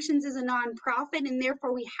JCC functions as a nonprofit, and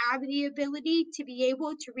therefore we have the ability to be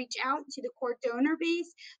able to reach out to the core donor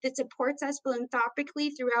base that supports us philanthropically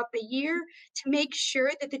throughout the year to make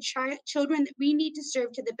sure that the children that we need to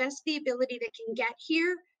serve to the best of the ability that can get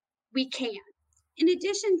here, we can. In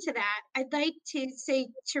addition to that, I'd like to say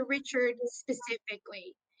to Richard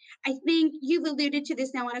specifically, I think you've alluded to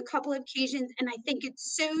this now on a couple of occasions, and I think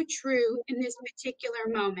it's so true in this particular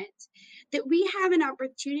moment, that we have an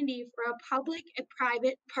opportunity for a public and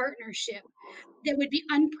private partnership that would be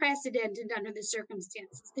unprecedented under the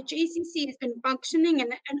circumstances. The JCC has been functioning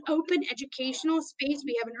in an open educational space.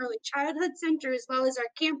 We have an early childhood center as well as our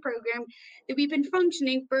camp program that we've been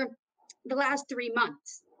functioning for the last 3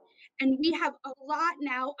 months. And we have a lot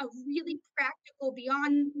now of really practical,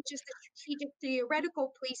 beyond just the strategic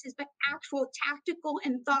theoretical places, but actual tactical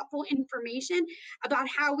and thoughtful information about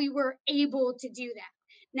how we were able to do that.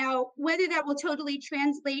 Now, whether that will totally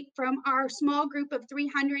translate from our small group of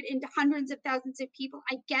 300 into hundreds of thousands of people,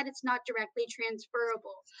 I get it's not directly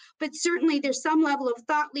transferable. But certainly there's some level of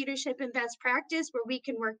thought leadership and best practice where we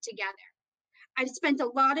can work together. I've spent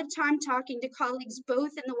a lot of time talking to colleagues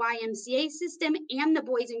both in the YMCA system and the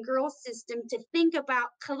Boys and Girls system to think about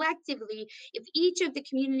collectively if each of the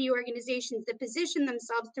community organizations that position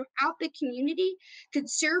themselves throughout the community could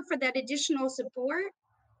serve for that additional support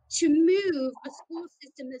to move a school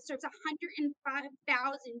system that serves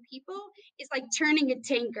 105,000 people is like turning a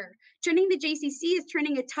tanker. Turning the JCC is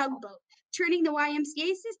turning a tugboat. Turning the YMCA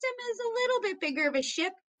system is a little bit bigger of a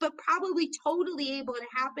ship, but probably totally able to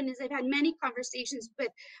happen, as I've had many conversations with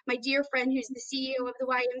my dear friend who's the CEO of the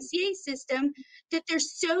YMCA system, that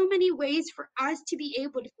there's so many ways for us to be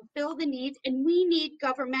able to fulfill the needs, and we need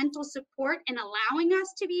governmental support in allowing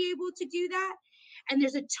us to be able to do that. And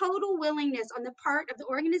there's a total willingness on the part of the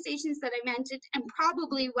organizations that I mentioned, and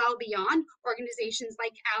probably well beyond organizations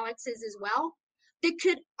like Alex's as well, that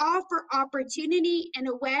could offer opportunity in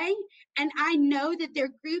a way. And I know that there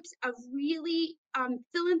are groups of really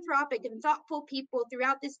philanthropic and thoughtful people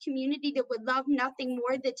throughout this community that would love nothing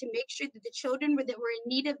more than to make sure that the children that were in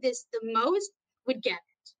need of this the most would get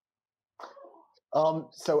it.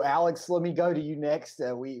 So Alex, let me go to you next.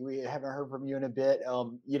 We haven't heard from you in a bit.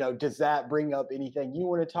 Does that bring up anything you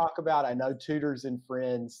want to talk about? I know Tutors and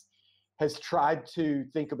Friends has tried to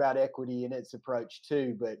think about equity in its approach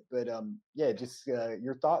too, but just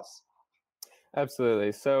your thoughts.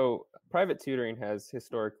 Absolutely. So private tutoring has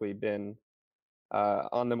historically been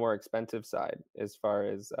on the more expensive side as far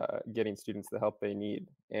as getting students the help they need.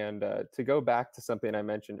 And to go back to something I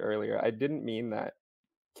mentioned earlier, I didn't mean that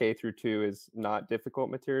K through 2 is not difficult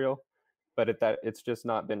material, but it's just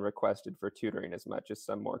not been requested for tutoring as much as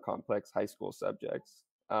some more complex high school subjects,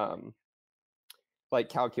 like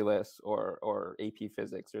calculus or AP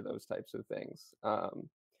physics or those types of things.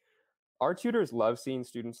 Our tutors love seeing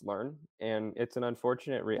students learn, and it's an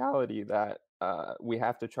unfortunate reality that we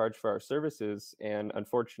have to charge for our services, and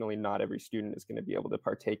unfortunately not every student is going to be able to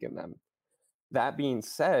partake in them. That being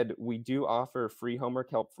said, we do offer free homework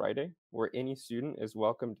help Friday, where any student is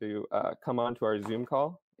welcome to come on to our Zoom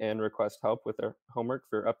call and request help with their homework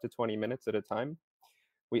for up to 20 minutes at a time.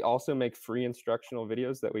 We also make free instructional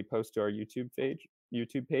videos that we post to our YouTube page,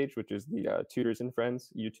 which is the Tutors and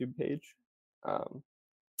Friends YouTube page.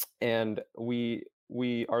 And we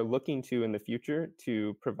are looking to, in the future,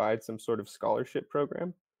 to provide some sort of scholarship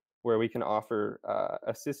program where we can offer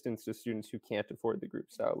assistance to students who can't afford the group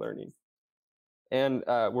style learning. And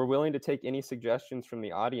we're willing to take any suggestions from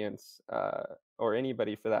the audience or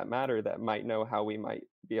anybody for that matter that might know how we might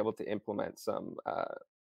be able to implement some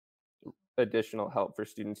additional help for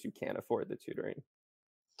students who can't afford the tutoring.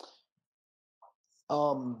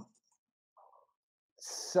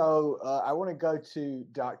 So I want to go to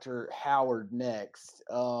Dr. Howard next.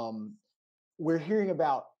 We're hearing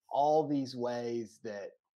about all these ways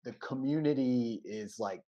that the community is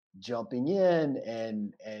like jumping in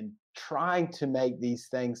and trying to make these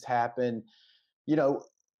things happen.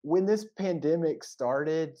 When this pandemic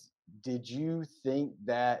started, did you think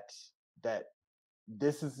that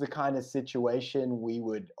this is the kind of situation we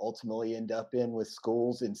would ultimately end up in with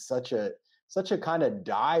schools in such a kind of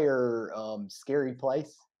dire, scary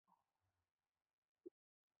place?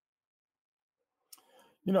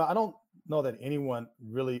 I don't know that anyone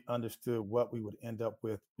really understood what we would end up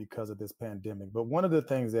with because of this pandemic. But one of the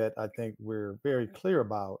things that I think we're very clear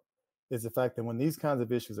about is the fact that when these kinds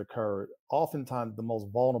of issues occur, oftentimes the most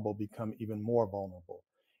vulnerable become even more vulnerable.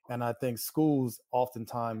 And I think schools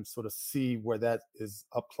oftentimes sort of see where that is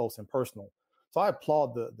up close and personal. So I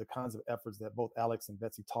applaud the kinds of efforts that both Alex and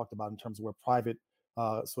Betsy talked about in terms of where private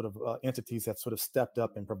entities have sort of stepped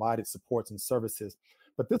up and provided supports and services.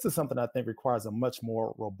 But this is something I think requires a much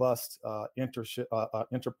more robust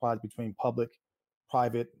enterprise between public,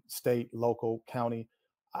 private, state, local, county.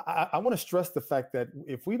 I want to stress the fact that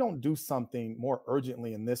if we don't do something more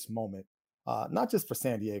urgently in this moment, not just for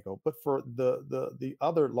San Diego, but for the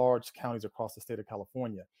other large counties across the state of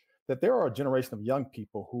California, that there are a generation of young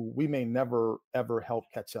people who we may never, ever help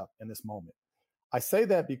catch up in this moment. I say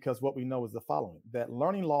that because what we know is the following, that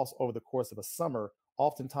learning loss over the course of a summer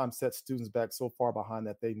oftentimes sets students back so far behind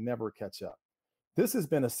that they never catch up. This has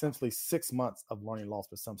been essentially 6 months of learning loss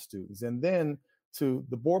for some students. And then to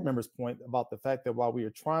the board members' point about the fact that while we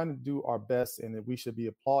are trying to do our best and that we should be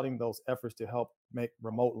applauding those efforts to help make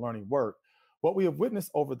remote learning work, what we have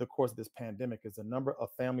witnessed over the course of this pandemic is the number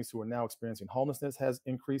of families who are now experiencing homelessness has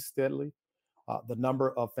increased steadily. The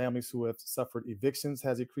number of families who have suffered evictions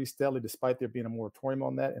has increased steadily, despite there being a moratorium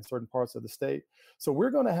on that in certain parts of the state. So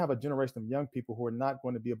we're going to have a generation of young people who are not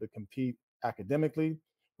going to be able to compete academically.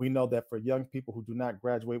 We know that for young people who do not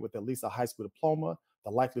graduate with at least a high school diploma,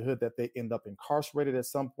 the likelihood that they end up incarcerated at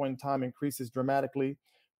some point in time increases dramatically.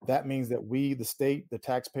 That means that we, the state, the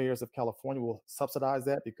taxpayers of California, will subsidize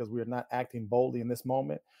that because we are not acting boldly in this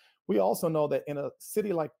moment. We also know that in a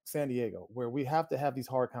city like San Diego, where we have to have these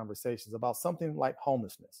hard conversations about something like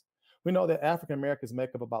homelessness, we know that African Americans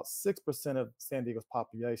make up about 6% of San Diego's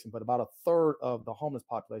population, but about a third of the homeless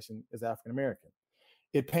population is African American.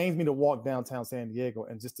 It pains me to walk downtown San Diego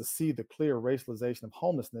and just to see the clear racialization of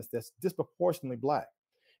homelessness that's disproportionately Black.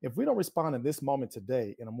 If we don't respond in this moment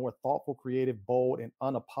today in a more thoughtful, creative, bold, and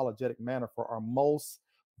unapologetic manner for our most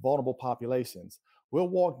vulnerable populations, we'll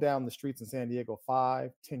walk down the streets in San Diego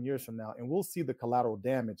 5-10 years from now, and we'll see the collateral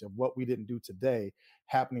damage of what we didn't do today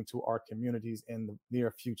happening to our communities in the near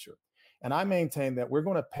future. And I maintain that we're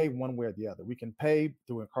going to pay one way or the other. We can pay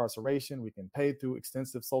through incarceration, we can pay through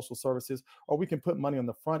extensive social services, or we can put money on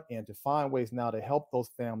the front end to find ways now to help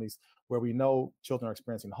those families where we know children are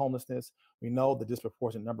experiencing homelessness. We know the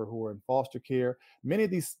disproportionate number who are in foster care. Many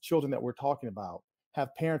of these children that we're talking about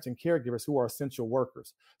have parents and caregivers who are essential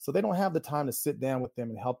workers. So they don't have the time to sit down with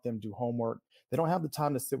them and help them do homework. They don't have the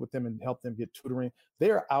time to sit with them and help them get tutoring.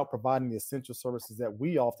 They are out providing the essential services that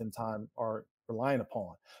we oftentimes are relying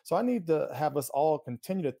upon. So I need to have us all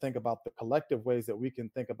continue to think about the collective ways that we can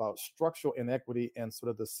think about structural inequity and sort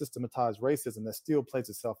of the systematized racism that still plays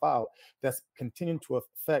itself out, that's continuing to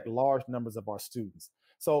affect large numbers of our students.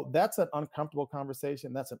 So that's an uncomfortable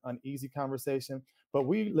conversation. That's an uneasy conversation. But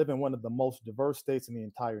we live in one of the most diverse states in the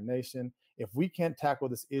entire nation. If we can't tackle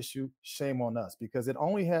this issue, shame on us, because it not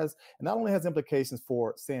only has implications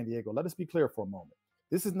for San Diego. Let us be clear for a moment.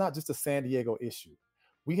 This is not just a San Diego issue.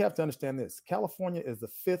 We have to understand this. California is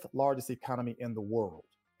the 5th largest economy in the world.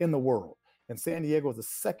 And San Diego is the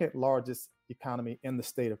 2nd largest economy in the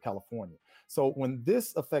state of California. So when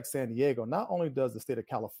this affects San Diego, not only does the state of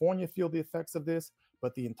California feel the effects of this,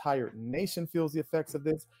 but the entire nation feels the effects of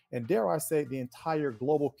this. And dare I say, the entire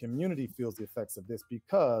global community feels the effects of this,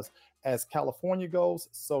 because as California goes,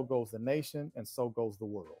 so goes the nation, and so goes the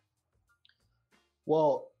world.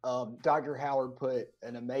 Well, Dr. Howard put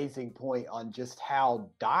an amazing point on just how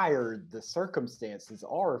dire the circumstances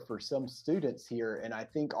are for some students here. And I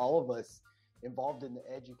think all of us involved in the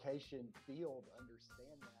education field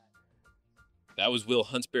understand that. That was Will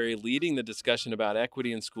Huntsberry leading the discussion about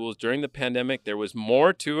equity in schools during the pandemic. There was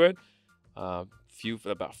more to it.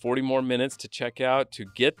 About 40 more minutes to check out. To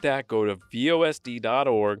get that, go to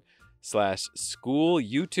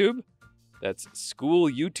VOSD.org/school-YouTube. That's school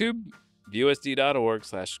YouTube.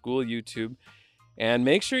 VOSD.org/school-YouTube. And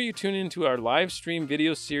make sure you tune into our live stream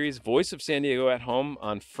video series, Voice of San Diego at Home.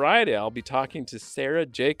 On Friday, I'll be talking to Sara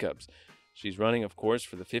Jacobs. She's running, of course,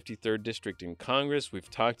 for the 53rd District in Congress. We've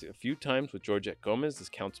talked a few times with Georgette Gomez, this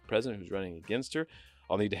council president who's running against her.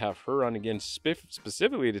 I'll need to have her on again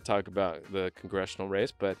specifically to talk about the congressional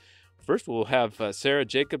race. But first, we'll have Sara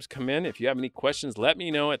Jacobs come in. If you have any questions, let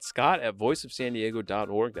me know at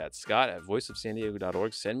scott@voiceofsandiego.org. That's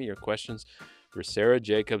scott@voiceofsandiego.org. Send me your questions for Sara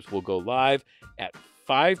Jacobs. We'll go live at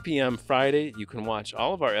 5 p.m. Friday. You can watch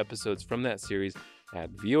all of our episodes from that series at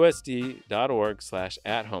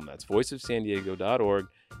VOSD.org/at-home. That's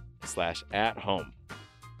voiceofsandiego.org/at-home.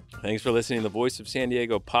 Thanks for listening to the Voice of San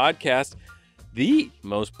Diego podcast, the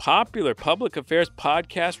most popular public affairs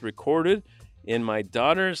podcast recorded in my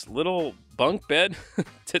daughter's little bunk bed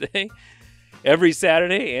today. Every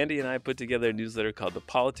Saturday, Andy and I put together a newsletter called The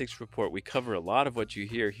Politics Report. We cover a lot of what you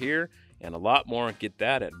hear here and a lot more. Get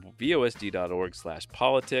that at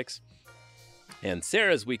VOSD.org/politics. And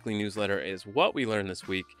Sarah's weekly newsletter is What We Learned This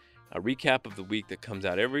Week, a recap of the week that comes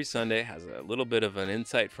out every Sunday, has a little bit of an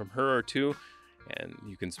insight from her or two, and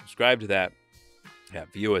you can subscribe to that at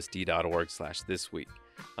VOSD.org/thisweek.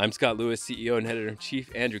 I'm Scott Lewis, CEO and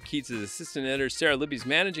Editor-in-Chief. Andrew Keatts is Assistant Editor. Sara Libby is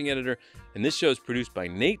Managing Editor. And this show is produced by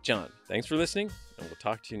Nate John. Thanks for listening, and we'll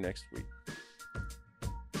talk to you next week.